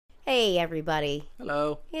Hey, everybody.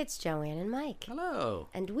 Hello. It's Joanne and Mike. Hello.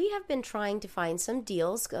 And we have been trying to find some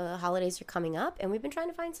deals. Holidays are coming up, and we've been trying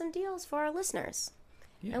to find some deals for our listeners.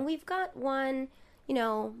 Yeah. And we've got one,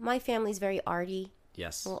 my family's very arty.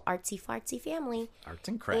 Yes. A little artsy-fartsy family. Arts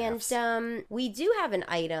and crafts. And we do have an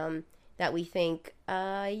item that we think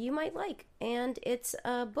you might like. And it's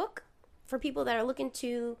a book for people that are looking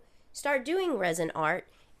to start doing resin art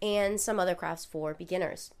and some other crafts for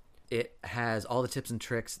beginners. It has all the tips and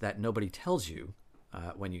tricks that nobody tells you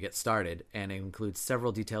when you get started, and it includes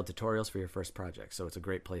several detailed tutorials for your first project. So it's a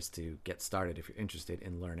great place to get started if you're interested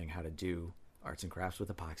in learning how to do arts and crafts with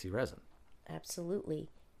epoxy resin. Absolutely.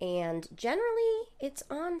 And generally, it's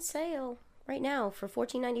on sale right now for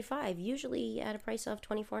 $14.95, usually at a price of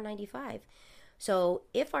 $24.95. So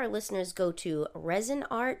if our listeners go to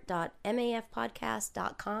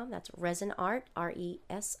resinart.mafpodcast.com, that's resinart,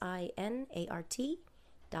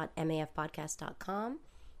 resinart.mafpodcast.com,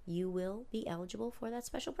 you will be eligible for that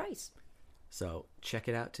special price. So check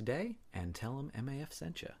it out today and tell them MAF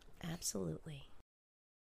sent you. Absolutely.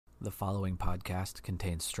 The following podcast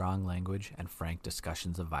contains strong language and frank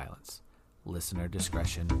discussions of violence. Listener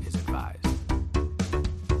discretion is advised.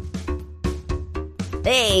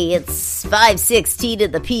 Hey, it's 5:16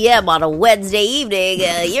 in the p.m. on a Wednesday evening.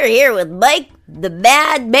 You're here with Mike, the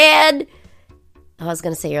Madman. I was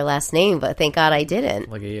going to say your last name, but thank God I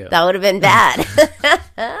didn't. Look at you. That would have been bad.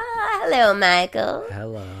 Hello, Michael.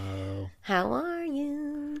 Hello. How are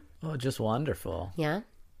you? Oh, just wonderful. Yeah?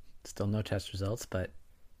 Still no test results, but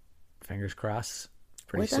fingers crossed.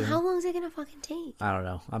 Pretty soon. How long is it going to fucking take? I don't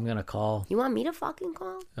know. I'm going to call. You want me to fucking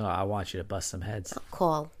call? Oh, I want you to bust some heads. I'll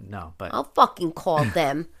call. No, but I'll fucking call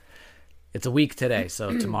them. it's a week today,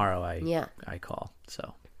 so tomorrow I call.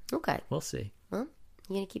 So okay. We'll see. Well,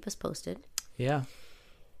 you're going to keep us posted. Yeah.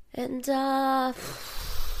 And,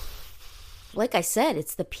 like I said,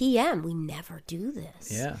 it's the PM. We never do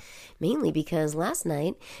this. Yeah. Mainly because last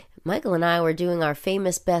night, Michael and I were doing our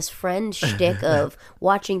famous best friend shtick of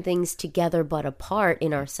watching things together but apart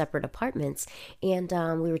in our separate apartments. And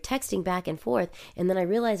we were texting back and forth. And then I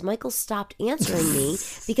realized Michael stopped answering me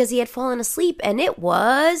because he had fallen asleep. And it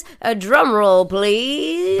was, a drum roll,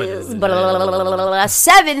 please,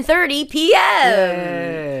 7:30 p.m.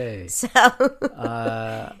 Yay. So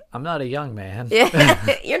I'm not a young man.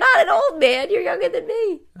 yeah, you're not an old man. You're younger than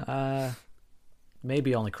me.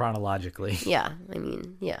 Maybe only chronologically. Yeah, I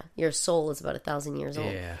mean, yeah. Your soul is about 1,000 years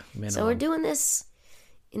old. Yeah, minimum. So we're doing this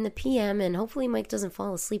in the PM, and hopefully Mike doesn't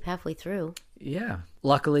fall asleep halfway through. Yeah.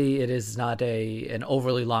 Luckily, it is not an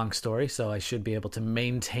overly long story, so I should be able to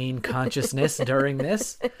maintain consciousness during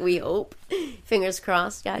this. We hope. Fingers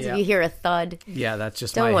crossed, guys. Yeah. If you hear a thud, yeah, that's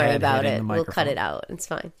just don't my worry head about hitting it. the We'll microphone. cut it out. It's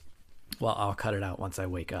fine. Well, I'll cut it out once I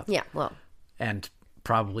wake up. Yeah, well. And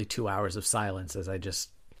probably 2 hours of silence as I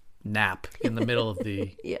just nap in the middle of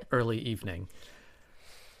the early evening.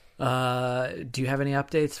 Do you have any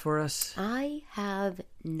updates for us? I have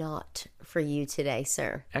not for you today,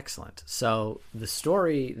 sir. Excellent. So the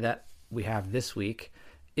story that we have this week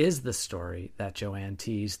is the story that Joanne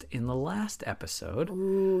teased in the last episode.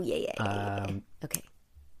 Ooh, yeah. Okay.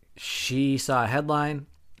 She saw a headline,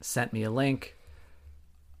 sent me a link.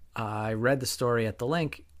 I read the story at the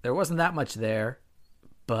link. There wasn't that much there,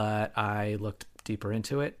 but I looked deeper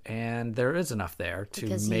into it, and there is enough there to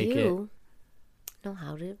because make you know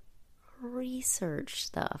how to research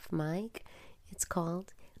stuff, Mike. It's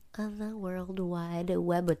called the World Wide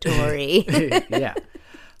Webatory. Yeah.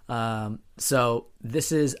 So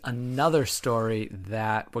this is another story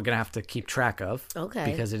that we're going to have to keep track of. Okay.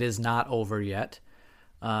 Because it is not over yet.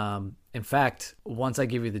 In fact, once I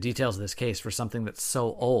give you the details of this case for something that's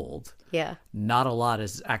so old, not a lot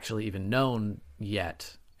is actually even known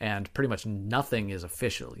yet. And pretty much nothing is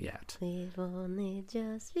official yet. We've only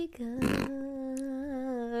just begun.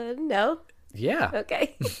 No? Yeah.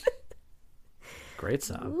 Okay. Great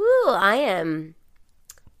song. Ooh, I'm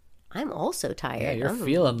also tired. Yeah, you're I'm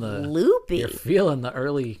feeling the loopy. You're feeling the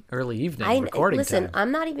early evening recording listen, time.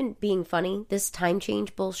 I'm not even being funny. This time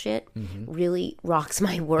change bullshit really rocks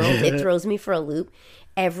my world. It throws me for a loop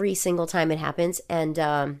every single time it happens. And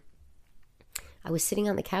I was sitting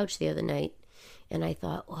on the couch the other night, and I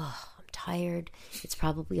thought, oh, I'm tired. It's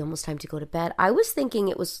probably almost time to go to bed. I was thinking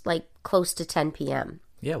it was like close to 10 p.m.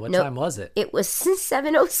 Yeah, what time was it? It was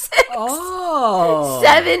 7:06. Oh!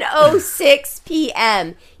 7:06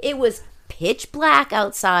 p.m. It was pitch black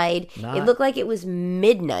outside. It looked like it was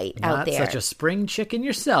midnight out there. Not such a spring chicken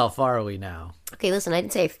yourself, are we now? Okay, listen, I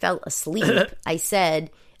didn't say I fell asleep. I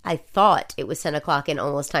said I thought it was 10 o'clock and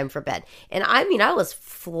almost time for bed. And I mean, I was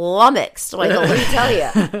flummoxed. Like, let me tell you.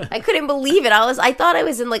 I couldn't believe it. I thought I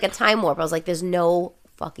was in like a time warp. I was like, there's no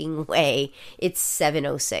fucking way. It's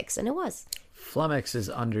 7:06. And it was. Flummox is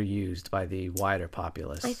underused by the wider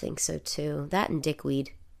populace. I think so, too. That and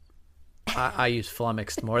dickweed. I use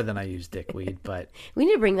flummoxed more than I use dickweed, but... We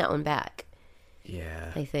need to bring that one back.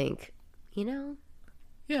 Yeah. I think. You know?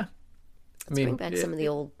 Yeah. Let's bring back some of the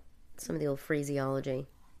old phraseology.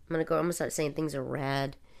 I'm gonna start saying things are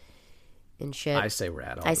rad and shit. I say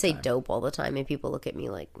rad all the time. I say time. Dope all the time, and people look at me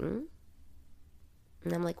like, And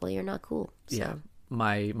I'm like, well, you're not cool. So. Yeah.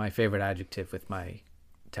 My favorite adjective with my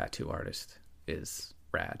tattoo artist is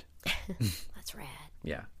rad. That's rad.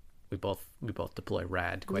 Yeah. We both deploy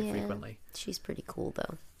rad quite frequently. She's pretty cool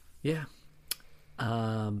though. Yeah.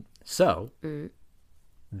 So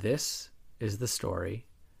this is the story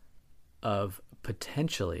of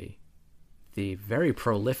potentially the very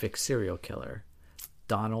prolific serial killer,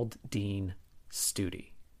 Donald Dean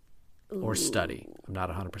Studey. Or Studey. I'm not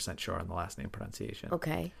 100% sure on the last name pronunciation.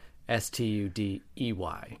 Okay. Studey.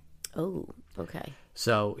 Oh, okay.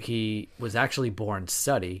 So he was actually born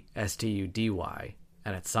Studey, Study,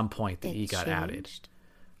 and at some point the E got added.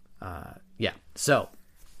 Yeah. So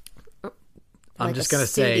I'm just gonna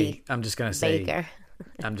say Baker.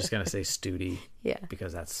 I'm just gonna say Studey. Yeah.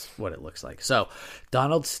 Because that's what it looks like. So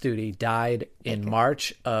Donald Studey died in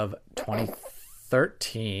March of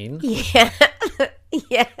 2013. Yeah.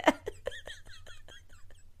 Yeah.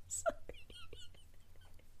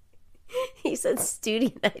 He said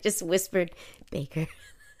Studey, and I just whispered Baker.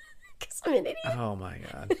 Because I'm an idiot. Oh my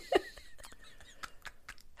God.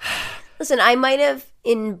 Listen, I might have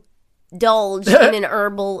indulged in an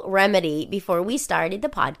herbal remedy before we started the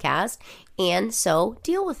podcast, and so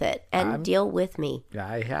deal with it and deal with me. Yeah,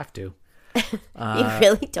 I have to. You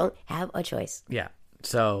really don't have a choice. Yeah.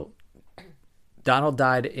 So Donald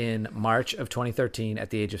died in March of 2013 at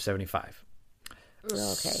the age of 75. Okay.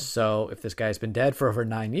 So if this guy's been dead for over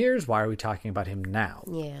 9 years, why are we talking about him now?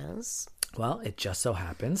 Yes. Well, it just so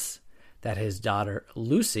happens that his daughter,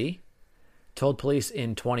 Lucy, told police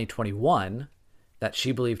in 2021 that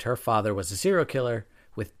she believed her father was a serial killer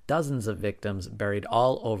with dozens of victims buried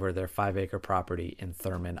all over their 5-acre property in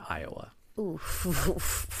Thurman, Iowa.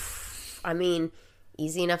 Oof. I mean,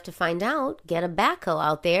 easy enough to find out. Get a backhoe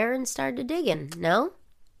out there and start digging, no?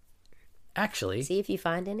 Actually, see if you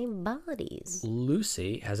find any bodies.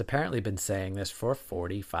 Lucy has apparently been saying this for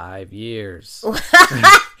 45 years.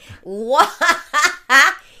 What?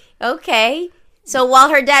 Okay. So while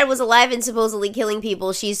her dad was alive and supposedly killing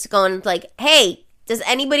people, she's going like, hey, does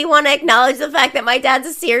anybody want to acknowledge the fact that my dad's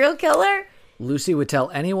a serial killer? Lucy would tell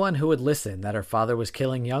anyone who would listen that her father was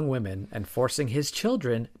killing young women and forcing his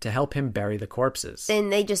children to help him bury the corpses. And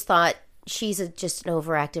they just thought she's just an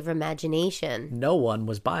overactive imagination. No one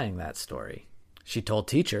was buying that story. She told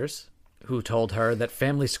teachers, who told her that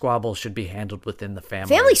family squabbles should be handled within the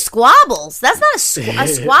family. Family squabbles? That's not a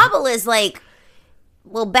squabble is like,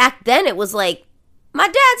 well, back then it was like, my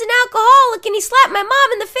dad's an alcoholic and he slapped my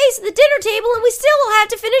mom in the face at the dinner table and we still will have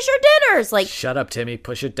to finish our dinners. Like, shut up, Timmy.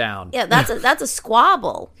 Push it down. Yeah, that's a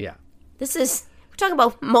squabble. Yeah. We're talking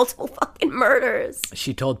about multiple fucking murders.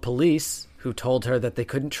 She told police, who told her that they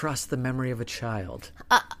couldn't trust the memory of a child.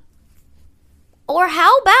 Or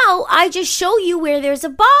how about I just show you where there's a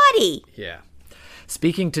body? Yeah.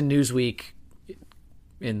 Speaking to Newsweek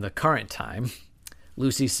in the current time,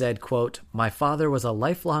 Lucy said, quote, "My father was a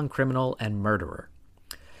lifelong criminal and murderer."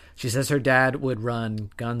 She says her dad would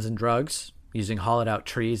run guns and drugs, using hollowed-out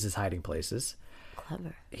trees as hiding places.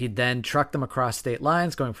 Clever. He'd then truck them across state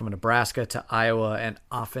lines, going from Nebraska to Iowa and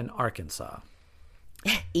often Arkansas.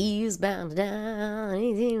 Eastbound down,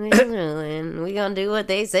 we gonna do what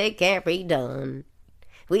they say can't be done.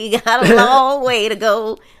 We got a long way to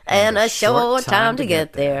go and a short time to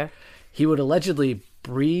get there. He would allegedly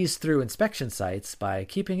breeze through inspection sites by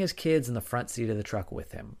keeping his kids in the front seat of the truck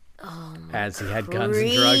with him, as he had guns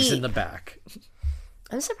and drugs in the back.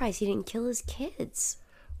 I'm surprised he didn't kill his kids.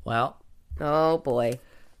 Well, oh boy,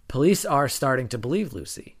 police are starting to believe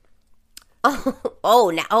Lucy.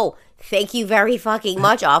 Thank you very fucking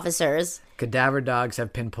much, officers. Cadaver dogs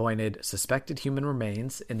have pinpointed suspected human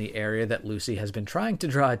remains in the area that Lucy has been trying to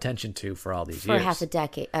draw attention to for all these years. For half a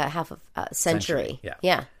decade, half a century.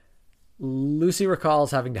 Yeah. Lucy recalls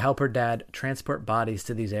having to help her dad transport bodies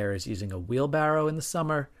to these areas using a wheelbarrow in the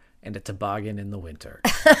summer and a toboggan in the winter.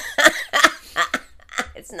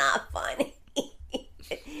 It's not funny.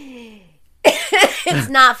 It's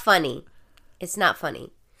not funny. It's not funny.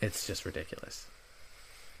 It's just ridiculous.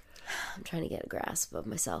 I'm trying to get a grasp of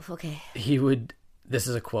myself. Okay. This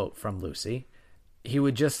is a quote from Lucy. He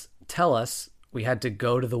would just tell us we had to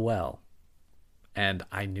go to the well. And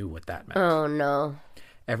I knew what that meant. Oh, no.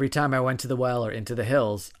 Every time I went to the well or into the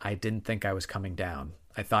hills, I didn't think I was coming down.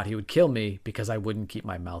 I thought he would kill me because I wouldn't keep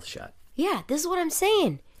my mouth shut. Yeah, this is what I'm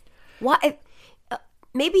saying. Why?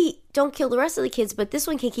 Maybe don't kill the rest of the kids, but this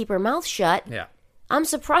one can keep her mouth shut. Yeah. I'm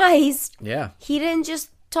surprised. Yeah. He didn't just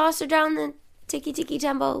toss her down the Tiki Tiki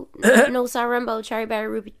Tembo, no Sarembo, Cherry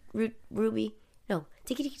Berry Ruby. No,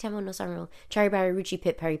 Tiki Tiki Tembo, no Sarembo, Cherry Berry Ruchi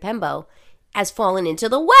Pit Perry Pembo has fallen into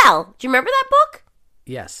the well. Do you remember that book?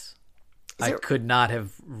 Yes. I could not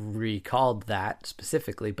have recalled that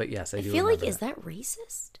specifically, but yes, I do. I feel like, is that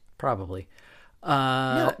racist? Probably.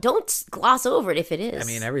 No, don't gloss over it if it is. I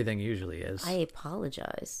mean, everything usually is. I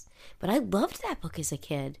apologize. But I loved that book as a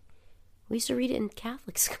kid. We used to read it in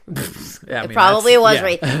Catholic school. Yeah, it probably was yeah.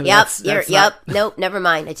 right. Yep. Nope, never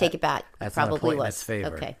mind. I take it back. That's probably not a point was. in its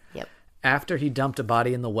favor. Okay, yep. After he dumped a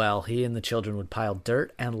body in the well, he and the children would pile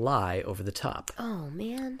dirt and lie over the top. Oh,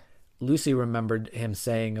 man. Lucy remembered him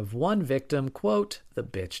saying of one victim, quote, "The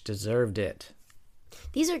bitch deserved it."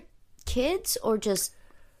 These are kids or just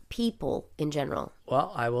people in general?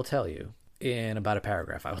 Well, I will tell you. In about a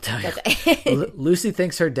paragraph, I will tell you. Okay. Lucy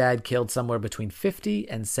thinks her dad killed somewhere between 50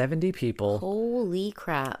 and 70 people. Holy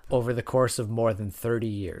crap. Over the course of more than 30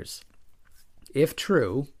 years. If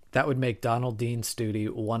true, that would make Donald Dean Studey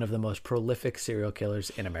one of the most prolific serial killers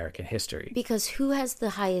in American history. Because who has the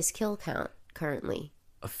highest kill count currently?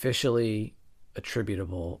 Officially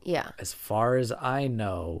attributable. Yeah. As far as I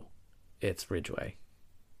know, it's Ridgway.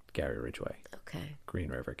 Gary Ridgway. Okay. Green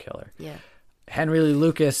River Killer. Yeah. Henry Lee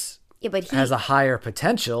Lucas but he has a higher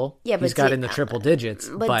potential. Yeah, but he's got in the triple digits.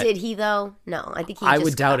 But did he though? No, I think he. I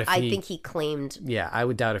would doubt if I think he claimed. Yeah, I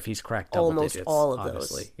would doubt if he's cracked double almost digits. all of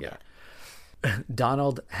honestly. those. Yeah.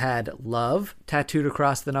 Donald had love tattooed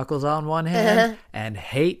across the knuckles on one hand and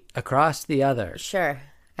hate across the other. Sure,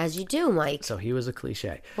 as you do, Mike. So he was a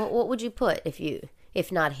cliche. What would you put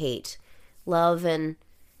if not hate, love and?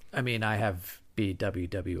 I mean, I have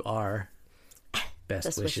BWWR.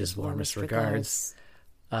 Best wishes, warmest regards.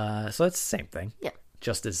 So it's the same thing. Yeah.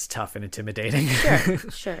 Just as tough and intimidating.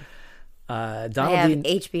 Sure. Donald I have Dean...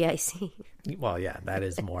 HBIC. Well, yeah, that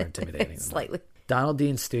is more intimidating. Slightly. Donald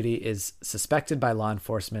Dean Studey is suspected by law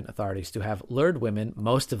enforcement authorities to have lured women,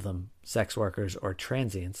 most of them sex workers or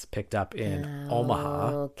transients, picked up in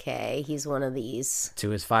Omaha. Okay, he's one of these.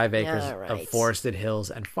 To his 5 acres of forested hills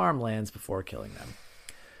and farmlands before killing them.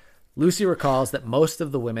 Lucy recalls that most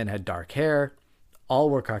of the women had dark hair. All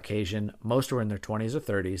were Caucasian. Most were in their 20s or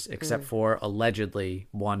 30s, except for allegedly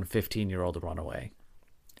one 15-year-old runaway.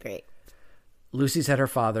 Great. Lucy said her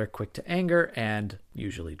father, quick to anger and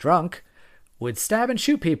usually drunk, would stab and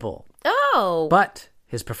shoot people. Oh! But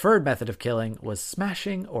his preferred method of killing was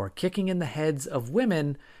smashing or kicking in the heads of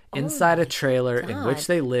women inside a trailer in which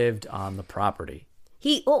they lived on the property.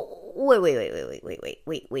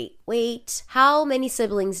 Wait. How many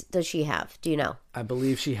siblings does she have? Do you know? I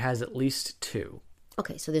believe she has at least 2.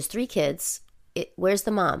 Okay, so there's 3 kids. Where's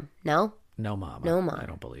the mom? No? No mom. No mom. I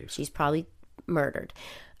don't believe. She's probably murdered.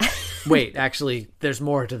 Wait, actually, there's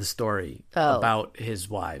more to the story about his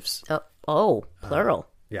wives. Plural.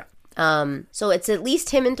 Yeah. So it's at least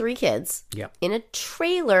him and 3 kids. Yeah. In a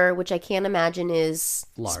trailer, which I can't imagine is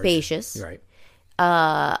large. Spacious. You're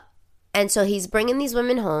right. And so he's bringing these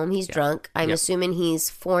women home. He's drunk. I'm assuming he's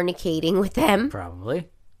fornicating with them. Probably.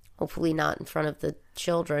 Hopefully not in front of the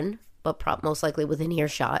children, but most likely within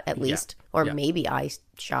earshot at least. Or maybe eye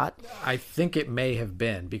shot. I think it may have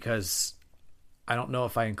been because I don't know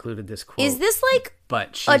if I included this quote. Is this like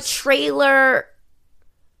but a trailer,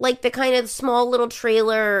 like the kind of small little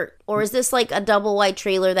trailer, or is this like a double wide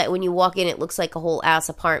trailer that when you walk in it looks like a whole ass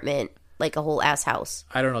apartment? Like a whole ass house.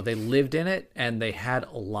 I don't know. They lived in it and they had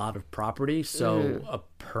a lot of property, so a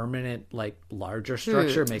permanent, like larger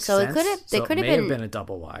structure makes sense. It may have been a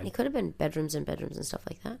double wide. It could have been bedrooms and stuff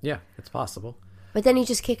like that. Yeah, it's possible. But then he's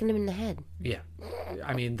just kicking him in the head. Yeah,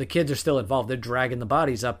 I mean the kids are still involved. They're dragging the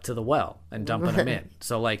bodies up to the well and dumping them in.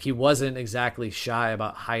 So like he wasn't exactly shy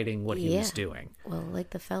about hiding what he was doing. Well,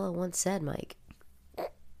 like the fellow once said, Mike,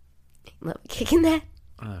 let me kick in that.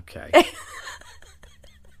 Okay.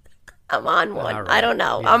 I'm on one. Right. I don't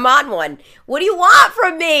know. Yeah. I'm on one. What do you want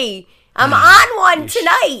from me? I'm on one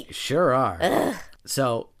tonight. Sure are. Ugh.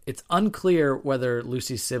 So it's unclear whether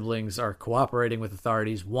Lucy's siblings are cooperating with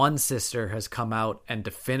authorities. One sister has come out and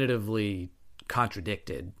definitively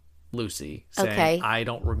contradicted Lucy, saying, I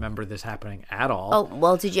don't remember this happening at all. Oh,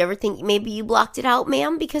 well, did you ever think maybe you blocked it out,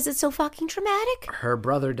 ma'am, because it's so fucking traumatic? Her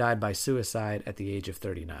brother died by suicide at the age of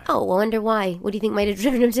 39. Oh, well, I wonder why. What do you think might have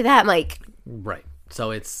driven him to that, Mike? Right.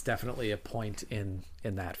 So it's definitely a point in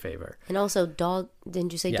that favor. And also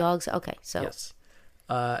didn't you say dogs? Okay, so. Yes.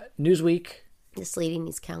 Newsweek. This lady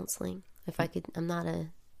needs counseling. If I could, I'm not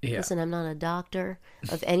a doctor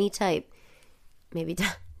of any type. maybe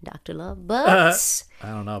Dr. Love, but I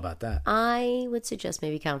don't know about that. I would suggest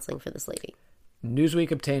maybe counseling for this lady. Newsweek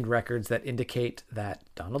obtained records that indicate that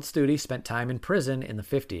Donald Studey spent time in prison in the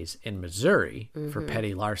 50s in Missouri for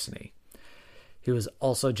petty larceny. He was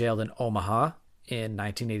also jailed in Omaha in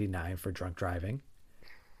 1989 for drunk driving.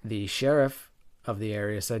 The sheriff of the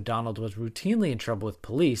area said Donald was routinely in trouble with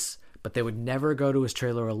police, but they would never go to his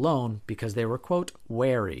trailer alone because they were, quote,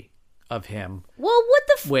 wary of him. Well, what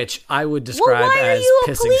the which I would describe as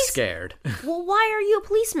pissing scared. Well, why are you a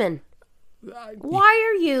policeman?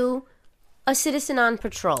 Why are you a citizen on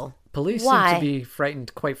patrol? Police seem to be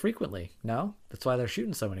frightened quite frequently. No? That's why they're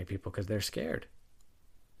shooting so many people, because they're scared.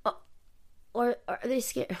 Or are they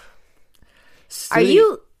scared? Studey, are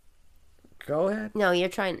you... Go ahead. No, you're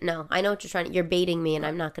trying... No, I know what you're trying... You're baiting me, and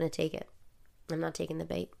I'm not going to take it. I'm not taking the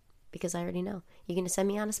bait, because I already know. You're going to send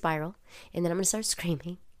me on a spiral, and then I'm going to start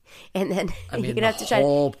screaming. And then you're going to have to try... the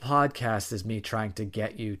whole podcast is me trying to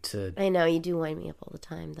get you to... I know, you do wind me up all the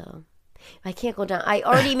time, though. I can't go down... I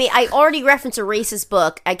already referenced a racist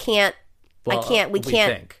book. I can't... Well, we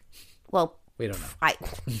can't... Think. Well... We don't know.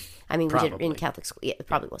 I mean, we did in Catholic school. Yeah, it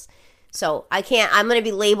probably was. So I can't... I'm going to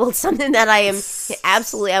be labeled something that I am...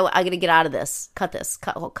 Absolutely... I'm going to get out of this. Cut this.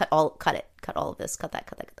 Cut it. Cut all of this. Cut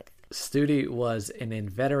that. Studey was an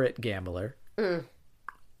inveterate gambler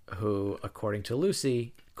who, according to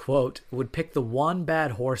Lucy... quote, would pick the one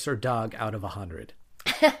bad horse or dog out of 100.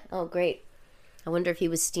 Oh, great. I wonder if he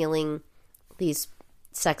was stealing these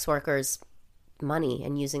sex workers' money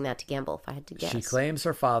and using that to gamble, if I had to guess. She claims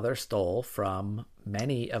her father stole from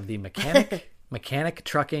many of the mechanic,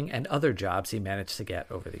 trucking, and other jobs he managed to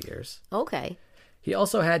get over the years. Okay. He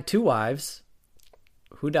also had 2 wives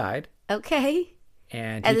who died. Okay.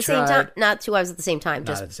 And at the same time? Not 2 wives at the same time.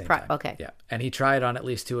 Not at the same time. Okay. Yeah. And he tried on at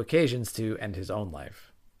least 2 occasions to end his own life.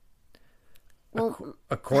 Well,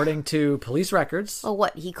 according to police records... Oh,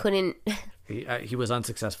 what? He couldn't... He was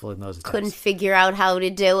unsuccessful in those attempts. Couldn't figure out how to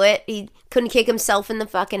do it. He couldn't kick himself in the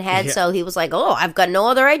fucking head, so he was like, oh, I've got no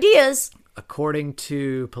other ideas. According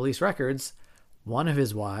to police records, one of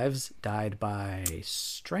his wives died by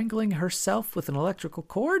strangling herself with an electrical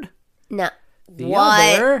cord. No. The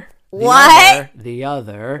other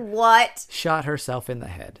shot herself in the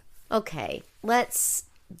head. Okay, let's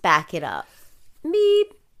back it up.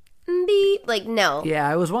 Beep. Beep. Like, no. Yeah,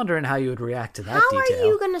 I was wondering how you would react to that how detail. How are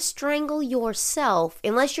you going to strangle yourself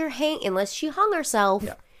unless she hung herself?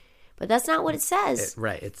 Yeah. But that's not what it says.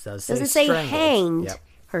 It doesn't say hanged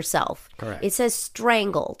herself. Correct. It says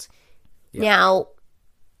strangled. Yep. Now,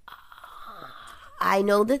 I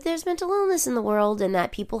know that there's mental illness in the world and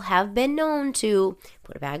that people have been known to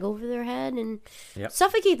put a bag over their head and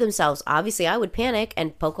suffocate themselves. Obviously, I would panic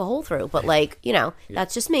and poke a hole through, but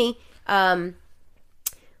that's just me.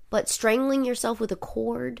 But strangling yourself with a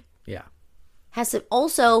cord, has to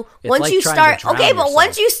also once you start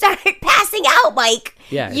once you start passing out, Mike,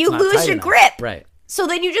 you lose your grip, right? So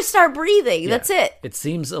then you just start breathing. That's it. It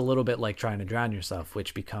seems a little bit like trying to drown yourself,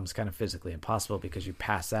 which becomes kind of physically impossible because you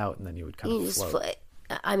pass out and then you would kind of float.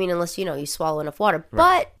 I mean, unless you swallow enough water,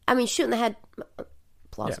 but I mean, shooting the head,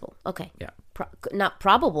 plausible. Okay, not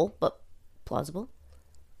probable, but plausible.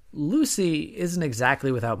 Lucy isn't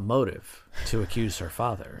exactly without motive to accuse her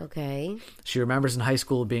father. Okay. She remembers in high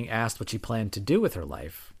school being asked what she planned to do with her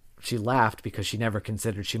life. She laughed because she never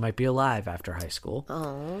considered she might be alive after high school.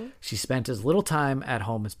 Oh. She spent as little time at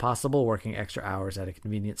home as possible, working extra hours at a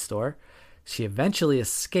convenience store. She eventually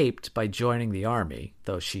escaped by joining the army,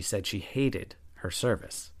 though she said she hated her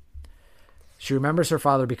service. She remembers her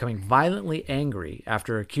father becoming violently angry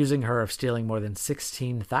after accusing her of stealing more than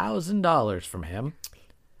 $16,000 from him.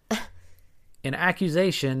 An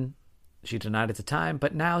accusation she denied at the time,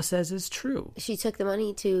 but now says is true. She took the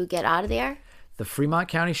money to get out of there? The Fremont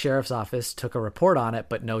County Sheriff's Office took a report on it,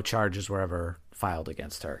 but no charges were ever filed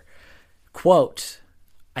against her. Quote,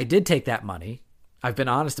 I did take that money. I've been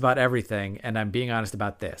honest about everything, and I'm being honest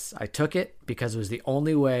about this. I took it because it was the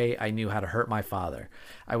only way I knew how to hurt my father.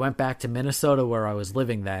 I went back to Minnesota where I was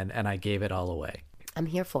living then, and I gave it all away. I'm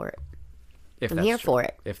here for it. If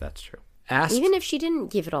that's true. Even if she didn't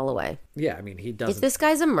give it all away. Yeah, I mean, he doesn't. If this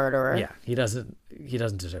guy's a murderer. Yeah, he doesn't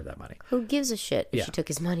deserve that money. Who gives a shit if she took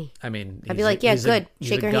his money? I mean, I'd be like, yeah, good.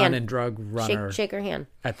 Shake her hand. He's a gun and drug runner. Shake her hand.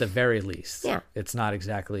 At the very least. Yeah. It's not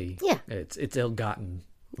exactly. Yeah. It's ill-gotten.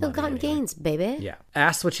 Ill-gotten gains, baby. Yeah.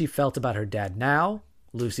 Asked what she felt about her dad now,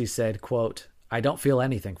 Lucy said, quote, I don't feel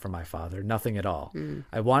anything for my father, nothing at all.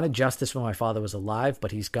 I wanted justice when my father was alive,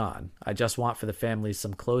 but he's gone. I just want for the family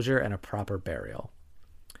some closure and a proper burial.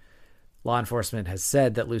 Law enforcement has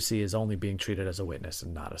said that Lucy is only being treated as a witness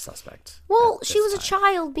and not a suspect. Well, she was a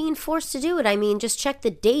child being forced to do it. I mean, just check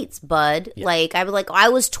the dates, bud. Yeah. Like, I was like, I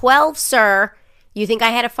was 12, sir. You think I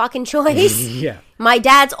had a fucking choice? Yeah. My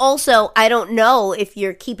dad's also, I don't know if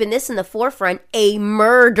you're keeping this in the forefront, a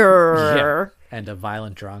murderer. Yeah. And a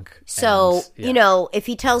violent drunk. So, you know, if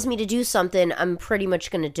he tells me to do something, I'm pretty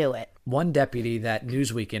much going to do it. One deputy that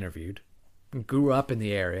Newsweek interviewed grew up in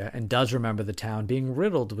the area and does remember the town being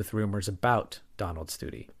riddled with rumors about Donald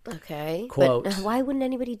Studey. Okay. Quote, but why wouldn't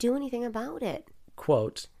anybody do anything about it?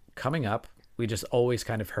 Quote, coming up, we just always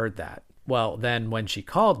kind of heard that. Well, then when she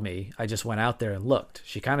called me, I just went out there and looked.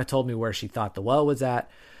 She kind of told me where she thought the well was at.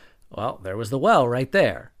 Well, there was the well right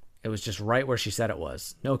there. It was just right where she said it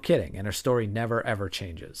was. No kidding. And her story never, ever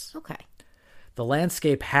changes. Okay. The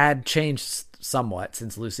landscape had changed somewhat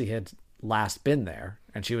since Lucy had last been there,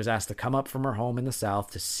 and she was asked to come up from her home in the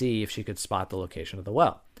south to see if she could spot the location of the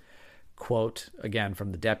well. Quote, again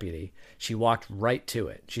from the deputy, she walked right to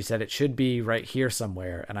it. She said it should be right here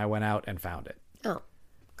somewhere, and I went out and found it. Oh,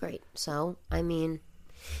 great. So, I mean,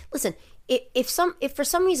 listen, if for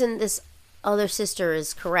some reason this other sister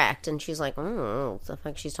is correct, and she's like, oh, the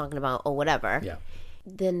fuck she's talking about, or whatever, yeah,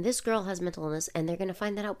 then this girl has mental illness, and they're going to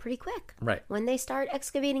find that out pretty quick. Right. When they start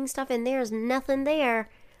excavating stuff and there's nothing there,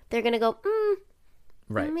 they're going to go,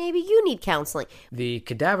 right, maybe you need counseling. The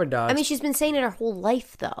cadaver dogs... I mean, she's been saying it her whole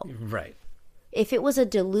life, though. Right. If it was a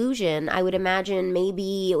delusion, I would imagine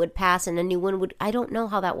maybe it would pass and a new one would... I don't know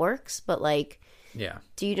how that works, but, like... Yeah.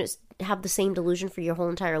 Do you just have the same delusion for your whole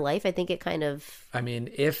entire life? I think it kind of... I mean,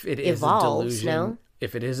 if it is evolves, a delusion... No?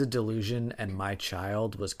 If it is a delusion and my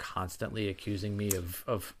child was constantly accusing me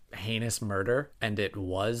of heinous murder and it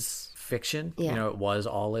was fiction, yeah, you know, it was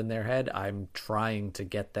all in their head, I'm trying to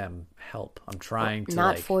get them help. I'm trying to,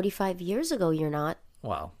 not like... 45 years ago, you're not.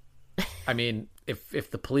 Well, I mean, if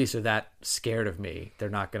the police are that scared of me, they're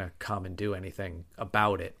not going to come and do anything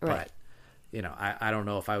about it. Right. But, you know, I don't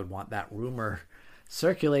know if I would want that rumor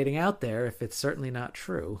circulating out there if it's certainly not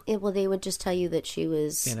true. Well, they would just tell you that she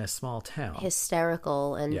was in a small town,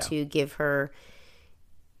 hysterical, and to give her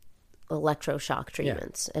electroshock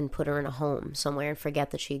treatments and put her in a home somewhere and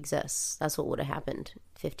forget that she exists. That's what would have happened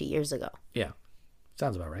 50 years ago. Yeah,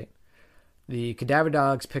 sounds about right. The cadaver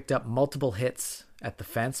dogs picked up multiple hits at the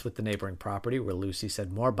fence with the neighboring property where Lucy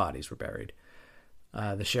said more bodies were buried.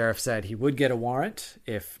 The sheriff said he would get a warrant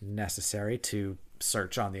if necessary to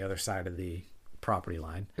search on the other side of the property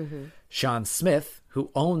line. Mm-hmm. Sean Smith, who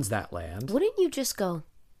owns that land... Wouldn't you just go,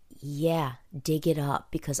 yeah, dig it up,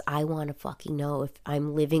 because I want to fucking know if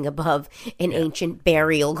I'm living above an ancient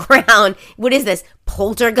burial ground. What is this,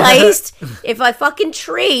 poltergeist? If a fucking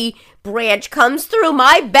tree branch comes through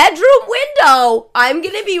my bedroom window, I'm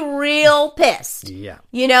going to be real pissed. Yeah.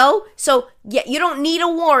 You know? So, yeah, you don't need a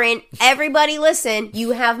warrant. Everybody listen,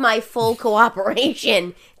 you have my full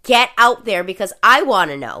cooperation. Get out there, because I want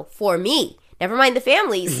to know, for me. Never mind the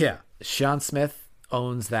families. Yeah. Sean Smith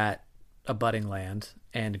owns that abutting land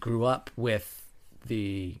and grew up with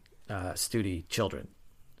the Studey children.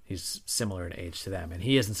 He's similar in age to them. And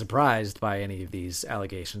he isn't surprised by any of these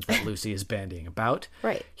allegations that Lucy is bandying about.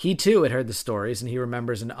 Right. He, too, had heard the stories, and he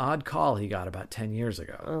remembers an odd call he got about 10 years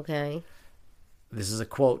ago. Okay. This is a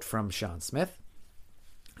quote from Sean Smith.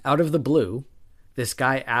 Out of the blue, this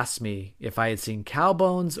guy asked me if I had seen cow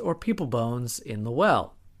bones or people bones in the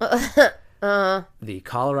well. The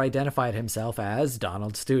caller identified himself as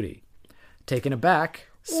Donald Studey. Taken aback,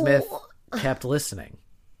 Smith kept listening.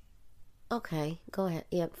 Okay, go ahead.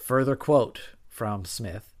 Yep. Further quote from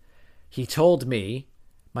Smith. He told me,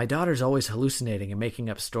 my daughter's always hallucinating and making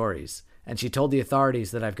up stories, and she told the authorities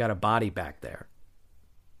that I've got a body back there.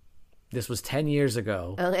 This was 10 years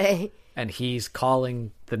ago. Okay. And he's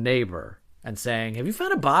calling the neighbor and saying, have you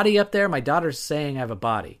found a body up there? My daughter's saying I have a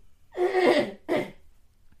body.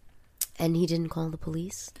 And he didn't call the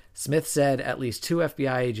police? Smith said at least 2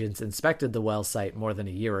 FBI agents inspected the well site more than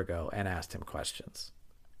a year ago and asked him questions.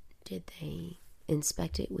 Did they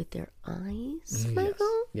inspect it with their eyes,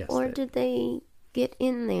 Michael? Yes, or did they get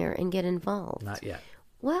in there and get involved? Not yet.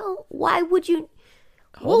 Well, why would you...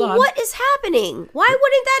 Hold on. What is happening? Why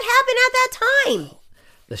wouldn't that happen at that time?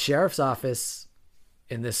 The sheriff's office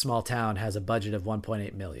in this small town has a budget of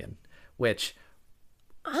 $1.8 million, which...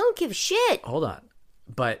 I don't give a shit. Hold on.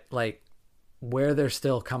 But, like, where they're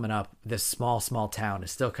still coming up, this small town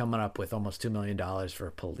is still coming up with almost $2 million for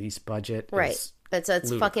a police budget. Right.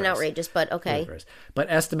 It's fucking outrageous, but okay. Ludicrous.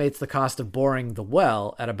 But estimates the cost of boring the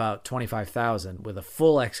well at about $25,000, with a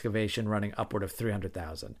full excavation running upward of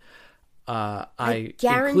 $300,000. I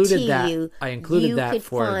guarantee included that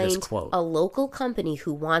for this quote. A local company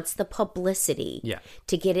who wants the publicity Yeah.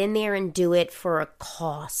 to get in there and do it for a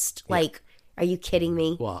cost. Yeah. Like, are you kidding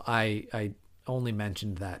me? Well, I only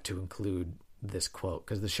mentioned that to include this quote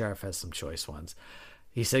because the sheriff has some choice ones.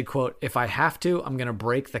 He said, quote, "If I have to, I'm going to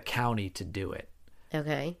break the county to do it."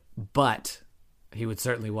 Okay. But he would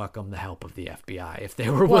certainly welcome the help of the FBI if they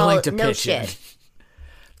were willing to pitch in.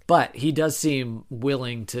 But he does seem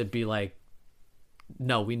willing to be like,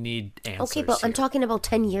 no, we need answers. Okay, but I'm talking about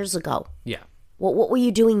 10 years ago. Yeah. What were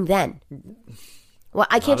you doing then? Well,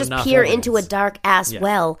 I can't just peer into a dark ass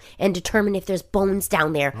well and determine if there's bones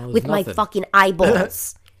down there with my fucking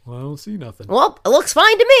eyeballs. Well, I don't see nothing. Well, it looks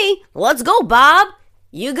fine to me. Let's go, Bob.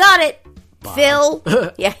 You got it, Bob.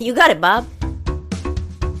 Phil. Yeah, you got it, Bob.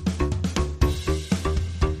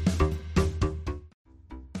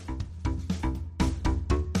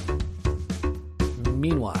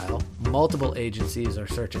 Meanwhile, multiple agencies are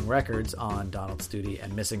searching records on Donald Studey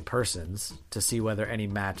and missing persons to see whether any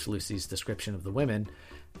match Lucy's description of the women,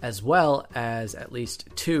 as well as at least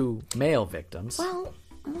 2 male victims. Well,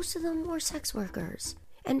 most of them were sex workers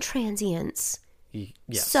and transients.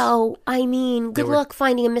 Yes. So, I mean, good luck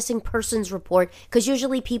finding a missing persons report, because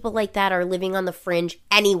usually people like that are living on the fringe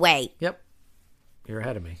anyway. Yep. You're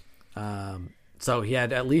ahead of me. So he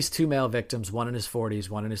had at least 2 male victims, one in his 40s,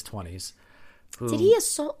 one in his 20s. Did he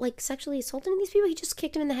sexually assault any of these people? He just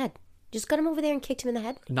kicked him in the head. Just got him over there and kicked him in the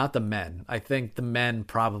head? Not the men. I think the men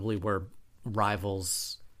probably were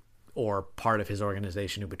rivals or part of his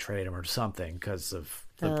organization who betrayed him or something because of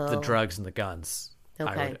the drugs and the guns.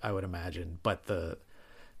 Okay. I would imagine. But the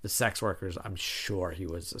sex workers, I'm sure he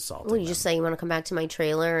was assaulting. Well, you just say you want to come back to my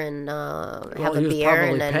trailer and have a beer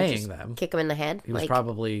and then just kick him in the head? He was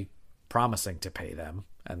probably promising to pay them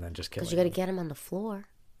and then just kill him. Because you got to get him on the floor.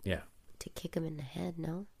 Yeah. To kick him in the head,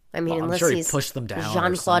 no? I mean, unless sure he's pushed them down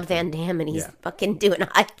Jean-Claude Van Damme and he's fucking doing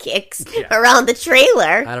high kicks around the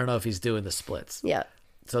trailer. I don't know if he's doing the splits. Yeah.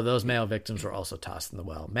 So those male victims were also tossed in the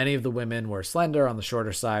well. Many of the women were slender, on the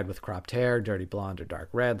shorter side, with cropped hair, dirty blonde or dark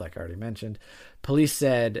red, like I already mentioned. Police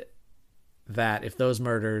said that if those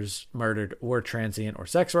murdered were transient or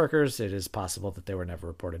sex workers, it is possible that they were never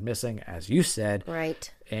reported missing, as you said.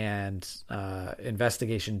 Right. And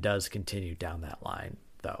investigation does continue down that line,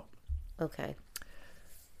 though. Okay.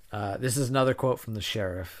 This is another quote from the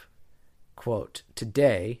sheriff. Quote,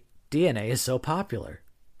 "Today, DNA is so popular."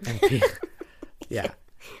 And yeah.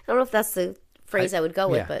 I don't know if that's the phrase I would go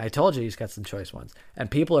with, but I told you he's got some choice ones.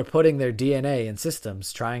 "And people are putting their DNA in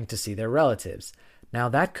systems trying to see their relatives. Now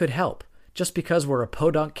that could help. Just because we're a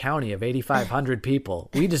podunk county of 8,500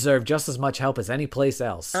 people, we deserve just as much help as any place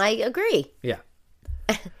else." I agree. Yeah.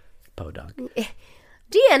 Podunk.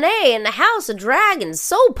 DNA in the House of Dragons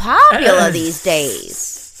so popular these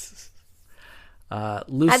days.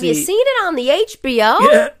 Lucy, have you seen it on the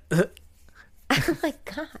HBO? Oh my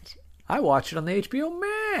God. I watch it on the HBO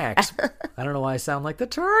Max. I don't know why I sound like the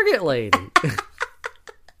Target lady.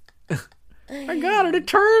 I got it at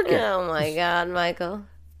Target. Oh my God, Michael.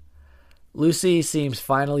 Lucy seems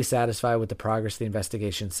finally satisfied with the progress of the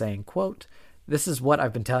investigation, saying, quote, "This is what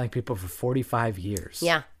I've been telling people for 45 years.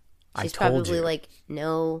 Yeah. She's probably like,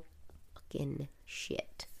 no fucking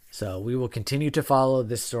shit. So we will continue to follow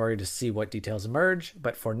this story to see what details emerge.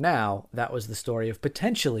 But for now, that was the story of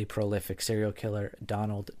potentially prolific serial killer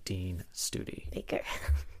Donald Dean Studey. Baker.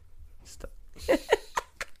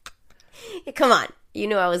 Come on. You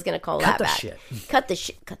knew I was going to call that back. Cut the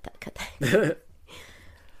shit. Cut that.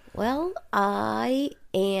 Well, I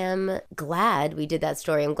am glad we did that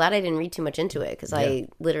story. I'm glad I didn't read too much into it because I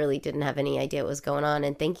literally didn't have any idea what was going on.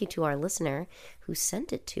 And thank you to our listener who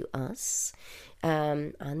sent it to us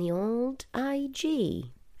on the old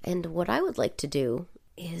IG. And what I would like to do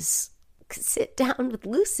is sit down with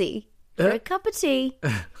Lucy for a cup of tea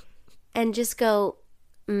and just go,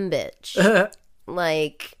 bitch.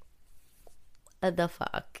 Like, what the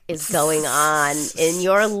fuck is going on in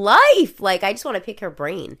your life? Like, I just want to pick her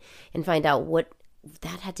brain and find out what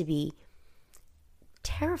that had to be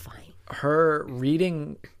terrifying. Her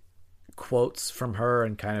reading quotes from her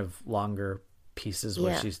and kind of longer pieces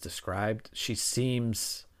where she's described, she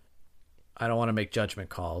seems, I don't want to make judgment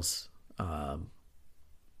calls,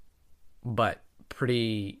 but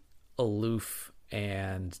pretty aloof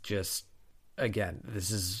and just, again, this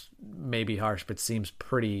is maybe harsh, but seems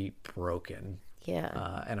pretty broken.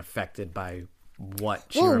 Yeah. And affected by what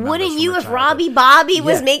she remembers. Well, wouldn't you if childhood. Robbie Bobby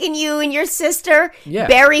was making you and your sister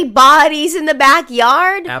bury bodies in the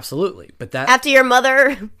backyard? Absolutely. But that after your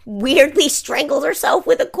mother weirdly strangled herself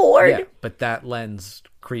with a cord? Yeah, but that lends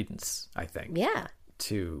credence, I think. Yeah.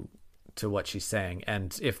 To to what she's saying.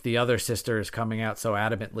 And if the other sister is coming out so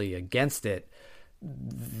adamantly against it,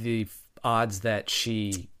 the odds that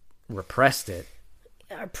she repressed it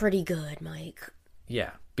are pretty good, Mike.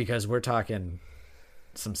 Yeah, because we're talking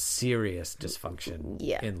some serious dysfunction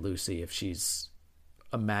Yeah. in Lucy if she's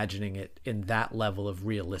imagining it in that level of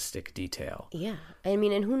realistic detail. Yeah. I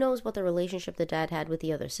mean, and who knows what the relationship the dad had with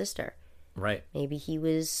the other sister. Right. Maybe he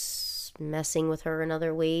was messing with her in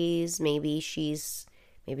other ways. Maybe she's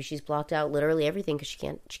blocked out literally everything because she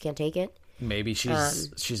can't take it. Maybe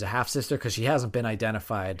she's a half sister because she hasn't been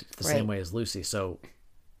identified the same way as Lucy. So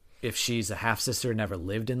if she's a half sister, never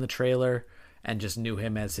lived in the trailer and just knew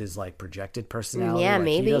him as his like projected personality, yeah, like,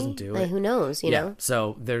 maybe he doesn't do it. Who knows? You know.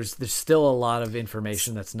 So there's still a lot of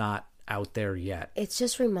information that's not out there yet. It's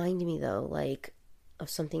just reminding me though, like,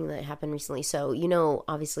 of something that happened recently. So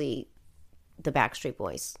obviously, the Backstreet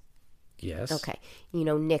Boys. Yes. Okay.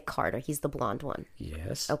 Nick Carter. He's the blonde one.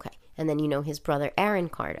 Yes. Okay. And then his brother Aaron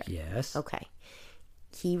Carter. Yes. Okay.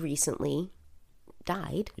 He recently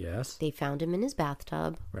died. Yes. They found him in his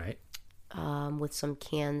bathtub. Right. With some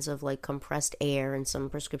cans of like compressed air and some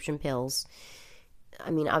prescription pills. I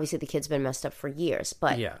mean, obviously the kid's been messed up for years,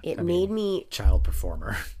 but it made me child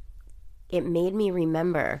performer. It made me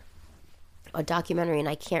remember a documentary, and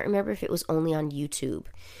I can't remember if it was only on YouTube,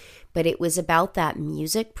 but it was about that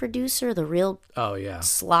music producer, the real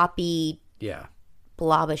sloppy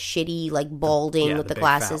blob of shitty, like balding with the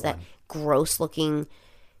glasses, that gross looking,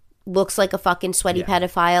 looks like a fucking sweaty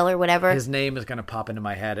pedophile or whatever. His name is going to pop into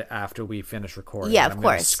my head after we finish recording. Yeah, and of I'm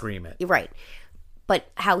course. Gonna scream it. Right. But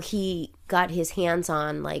how he got his hands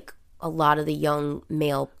on like a lot of the young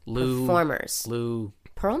male performers. Lou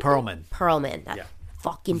Pearlman. That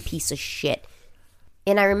fucking piece of shit.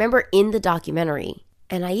 And I remember in the documentary,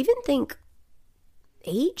 and I even think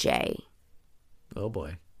AJ. Oh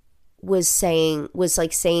boy. Was saying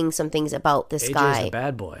some things about this guy. AJ's a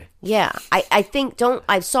bad boy. Yeah. I think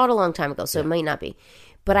I saw it a long time ago, so it might not be.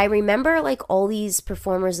 But I remember like all these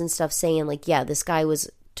performers and stuff saying like, yeah, this guy was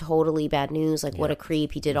totally bad news. Like what a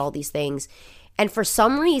creep. He did all these things. And for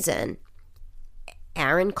some reason,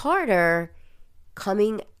 Aaron Carter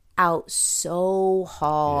coming out so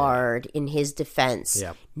hard in his defense.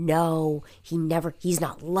 Yep. No, he's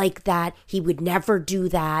not like that. He would never do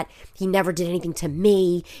that. He never did anything to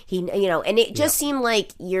me. And it just seemed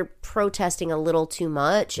like you're protesting a little too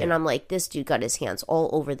much. And I'm like, this dude got his hands all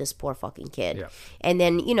over this poor fucking kid. Yeah. And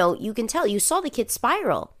then, you can tell, you saw the kid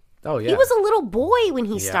spiral. Oh, yeah. He was a little boy when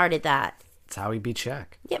he started that. That's how he beat Shaq.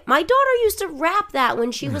 Yeah, my daughter used to rap that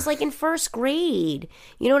when she was like in first grade.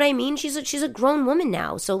 You know what I mean? She's a grown woman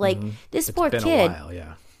now. So like this poor It's kid been a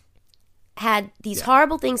while, had these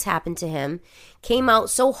horrible things happen to him, came out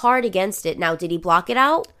so hard against it. Now, did he block it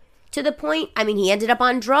out to the point? I mean, he ended up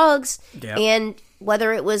on drugs, and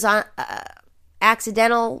whether it was on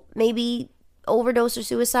accidental, maybe overdose or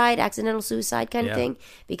suicide, accidental suicide kind of thing,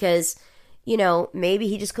 because maybe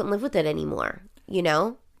he just couldn't live with it anymore.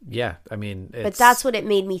 Yeah, I mean... But that's what it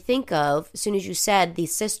made me think of. As soon as you said the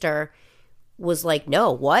sister was like,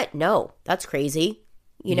 no, what? No, that's crazy.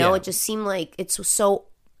 It just seemed like it's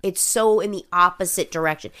so in the opposite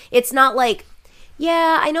direction. It's not like,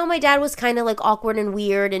 yeah, I know my dad was kind of like awkward and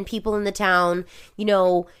weird and people in the town,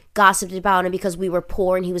 gossiped about him because we were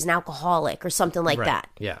poor and he was an alcoholic or something like that.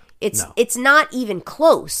 Yeah. It's not even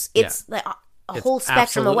close. It's like... a whole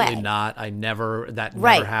spectrum away. Absolutely not.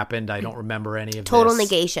 Never happened. I don't remember any of Total this.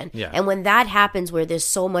 negation. Yeah. And when that happens where there's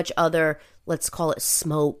so much other, let's call it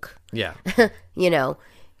smoke, Yeah.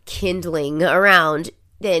 kindling around,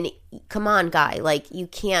 then come on, guy. Like, you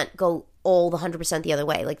can't go all the 100% the other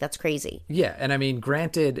way. Like, that's crazy. Yeah. And I mean,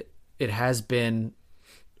 granted, it has been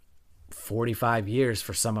 45 years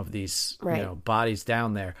for some of these bodies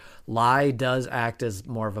down there. Lye does act as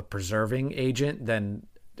more of a preserving agent than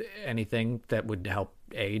anything that would help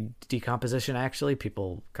aid decomposition. Actually,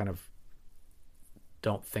 people kind of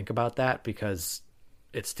don't think about that because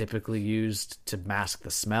it's typically used to mask the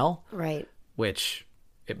smell, right? Which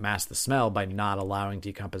it masks the smell by not allowing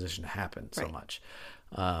decomposition to happen so much.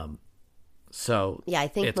 So yeah, I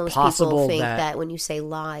think most people think that when you say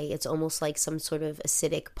lye, it's almost like some sort of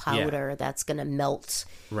acidic powder that's going to melt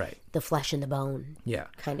the flesh and the bone,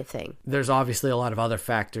 kind of thing. There's obviously a lot of other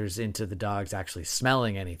factors into the dogs actually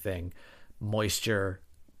smelling anything: moisture,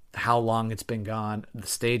 how long it's been gone, the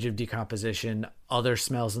stage of decomposition, other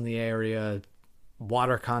smells in the area,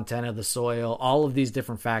 water content of the soil. All of these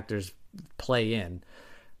different factors play in.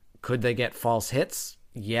 Could they get false hits?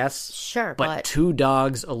 Yes. Sure, but two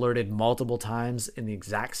dogs alerted multiple times in the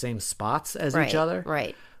exact same spots as each other.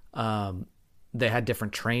 Right. They had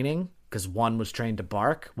different training because one was trained to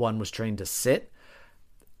bark, one was trained to sit.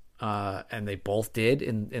 and they both did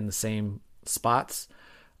in the same spots.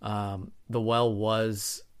 The well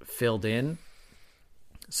was filled in,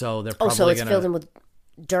 so they're probably so it's filled in with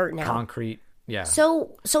dirt now. Concrete. Yeah.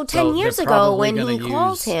 So 10 years ago when he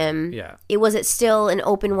called him, was it still an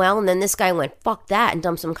open well, and then this guy went, fuck that, and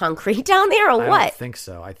dumped some concrete down there, or what? I don't think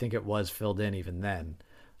so. I think it was filled in even then.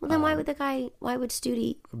 Well, then why would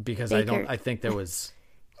Studey Because Baker I think there was...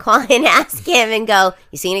 call and ask him and go,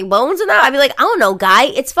 you see any bones in there? I'd be like, I don't know, guy.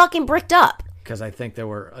 It's fucking bricked up. Because I think there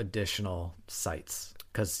were additional sites.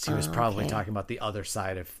 Because he was probably talking about the other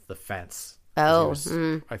side of the fence.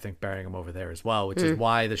 I think burying him over there as well, which is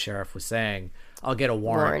why the sheriff was saying, I'll get a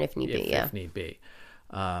warrant if need be.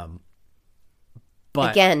 But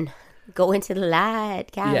again, go into the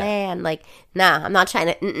light, Callahan. Like, nah, I'm not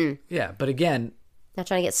trying to. Yeah, but again, not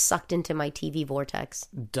trying to get sucked into my TV vortex.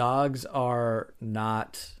 Dogs are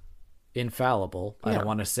not infallible. No. I don't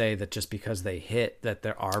want to say that just because they hit that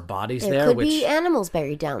there are bodies there. There could be animals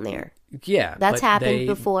buried down there. Yeah. That's happened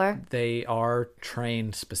before. They are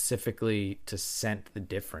trained specifically to scent the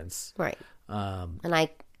difference. Right. And I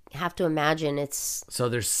have to imagine it's... So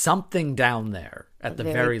there's something down there at the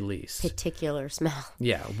very least. Particular smell.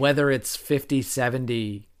 Yeah. Whether it's 50,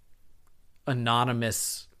 70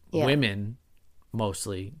 anonymous women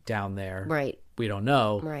mostly down there. Right. We don't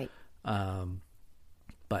know. Right.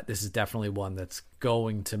 But this is definitely one that's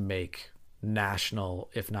going to make national,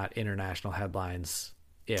 if not international headlines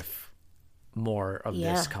if more of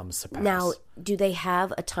this comes to pass. Now, do they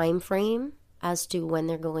have a time frame as to when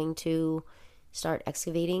they're going to start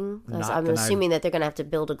excavating? I'm assuming that they're going to have to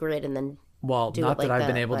build a grid and then do not it like that I've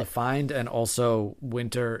been able to find, and also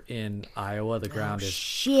winter in Iowa, the ground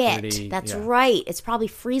is pretty... That's right. It's probably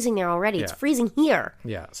freezing there already. Yeah. It's freezing here.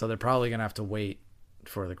 Yeah, so they're probably going to have to wait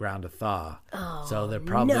for the ground to thaw. So they're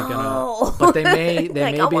probably gonna, but they may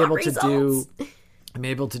like, may be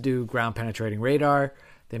able to do ground penetrating radar.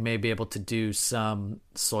 They may be able to do some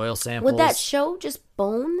soil samples. Would that show just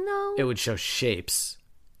bone though? It would show shapes,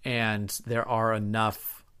 and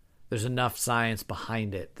there's enough science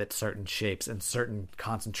behind it that certain shapes and certain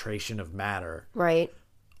concentration of matter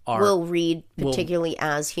will read particularly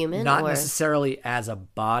as human, not necessarily as a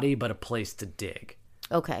body, but a place to dig.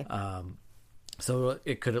 Okay. So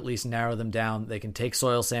it could at least narrow them down. They can take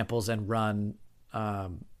soil samples and run...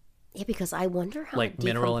 because I wonder how like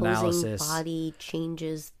mineral analysis body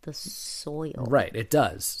changes the soil. Right, it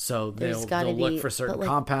does. So they'll look for certain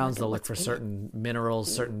compounds. They'll look for certain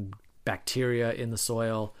minerals, certain bacteria in the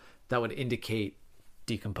soil that would indicate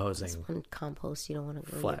decomposing. On compost, you don't want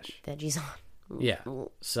to flesh veggies on. Yeah.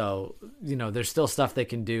 So there's still stuff they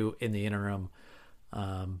can do in the interim,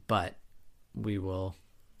 but we will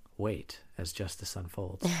wait as justice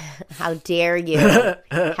unfolds. How dare you?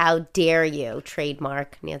 How dare you?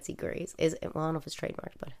 Trademark Nancy Grace. I don't know if it's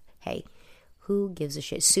trademarked, but hey, who gives a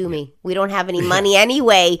shit? Sue me. We don't have any money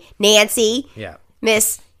anyway, Nancy. Yeah.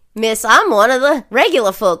 Miss, I'm one of the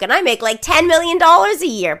regular folk, and I make like $10 million a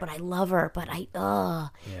year, but I love her. But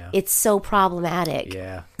it's so problematic.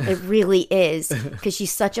 Yeah. It really is, because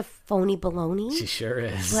she's such a phony baloney. She sure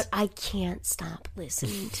is. But I can't stop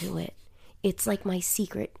listening to it. It's like my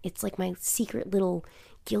secret little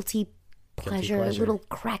guilty pleasure, little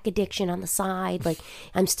crack addiction on the side. Like,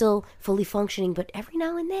 I'm still fully functioning, but every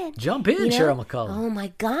now and then. Jump in, Cheryl McCullum. Oh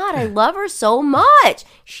my God, I love her so much.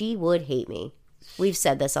 She would hate me. We've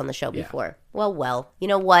said this on the show before. Well, you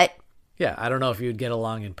know what? Yeah, I don't know if you'd get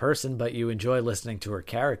along in person, but you enjoy listening to her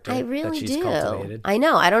character. I really that she's do. Cultivated. I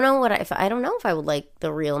know. I don't know if I would like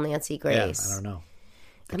the real Nancy Grace. Yeah, I don't know.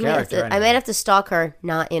 I might have to stalk her,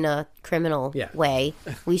 not in a criminal way.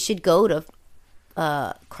 We should go to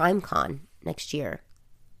CrimeCon next year.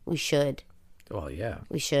 We should. Well, yeah.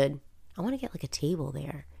 We should. I want to get like a table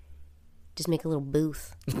there. Just make a little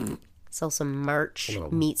booth. Sell some merch.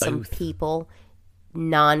 Meet some people.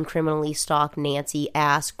 Non-criminally stalk Nancy,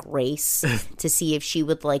 ask Grace to see if she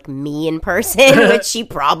would like me in person, which she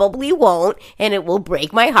probably won't. And it will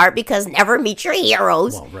break my heart because never meet your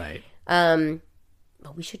heroes. Well, right.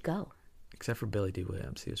 But we should go. Except for Billy D.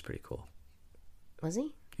 Williams. He was pretty cool. Was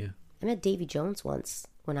he? Yeah. I met Davy Jones once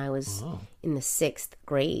when I was in the 6th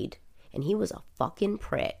grade. And he was a fucking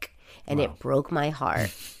prick. And it broke my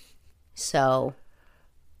heart. So.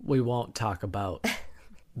 We won't talk about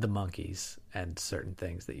the monkeys and certain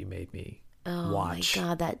things that you made me watch. Oh my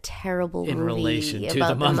God, that terrible movie. In relation to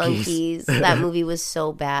about the monkeys. That movie was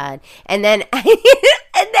so bad. And then...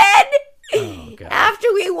 Oh, God. After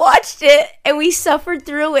we watched it and we suffered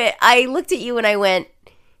through it, I looked at you and I went,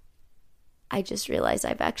 I just realized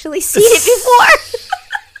I've actually seen it before.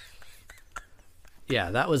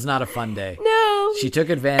 Yeah, that was not a fun day. No. She took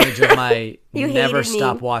advantage of my never hated me.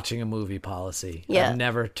 stop watching a movie policy. Yeah. I've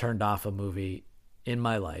never turned off a movie in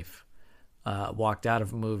my life. Walked out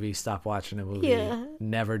of a movie, stopped watching a movie. Yeah.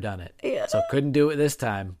 Never done it. Yeah. So couldn't do it this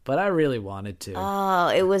time, but I really wanted to. Oh,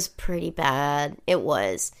 it was pretty bad. It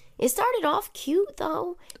was. It started off cute,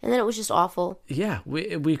 though, and then it was just awful. Yeah,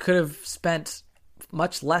 we could have spent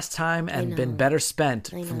much less time and been better spent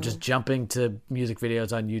from just jumping to music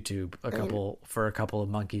videos on YouTube for a couple of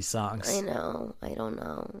Monkey songs. I know. I don't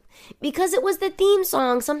know. Because it was the theme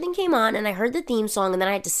song. Something came on, and I heard the theme song, and then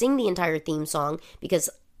I had to sing the entire theme song because,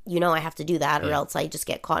 I have to do that or else I just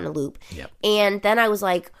get caught in a loop. Yep. And then I was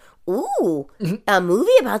like, ooh, a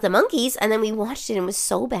movie about the monkeys. And then we watched it, and it was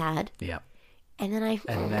so bad. Yep. And then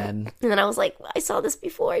And then I was like, I saw this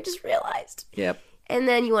before. I just realized. Yep. And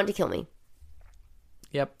then you wanted to kill me.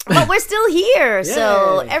 Yep. But we're still here.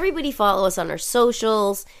 So Yay. everybody follow us on our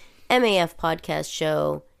socials, MAF Podcast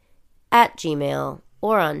Show at Gmail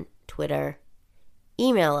or on Twitter.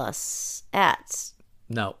 Email us at...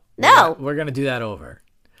 No. No. We're going to do that over.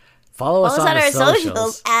 Follow us on on the our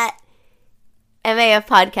socials at MAF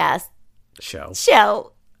Podcast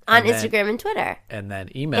Show on Instagram and Twitter. And then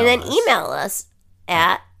email us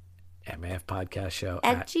at MAFpodcastshow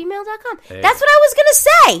at gmail.com. That's what I was going to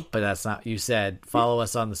say. But that's not, you said follow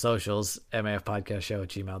us on the socials, MAFpodcastshow at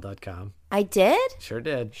gmail.com. I did? Sure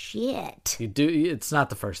did. Shit. You do. It's not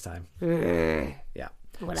the first time. Yeah.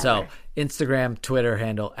 Whatever. So Instagram, Twitter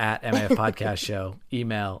handle at MAF Podcast Show,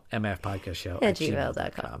 email MAFpodcastshow at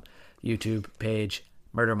gmail.com. YouTube page,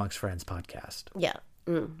 Murder Amongst Friends Podcast. Yeah.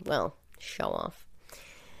 Well, show off.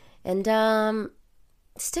 And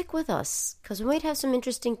stick with us because we might have some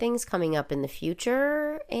interesting things coming up in the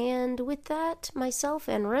future. And with that, myself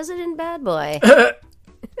and resident bad boy.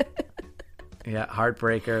 Yeah,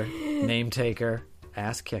 heartbreaker, name taker,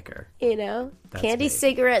 ass kicker. That's candy me.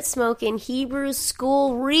 Cigarette smoking Hebrew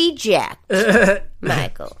school reject.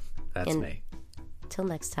 Michael. That's me. Till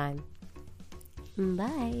next time.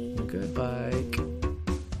 Bye. Goodbye.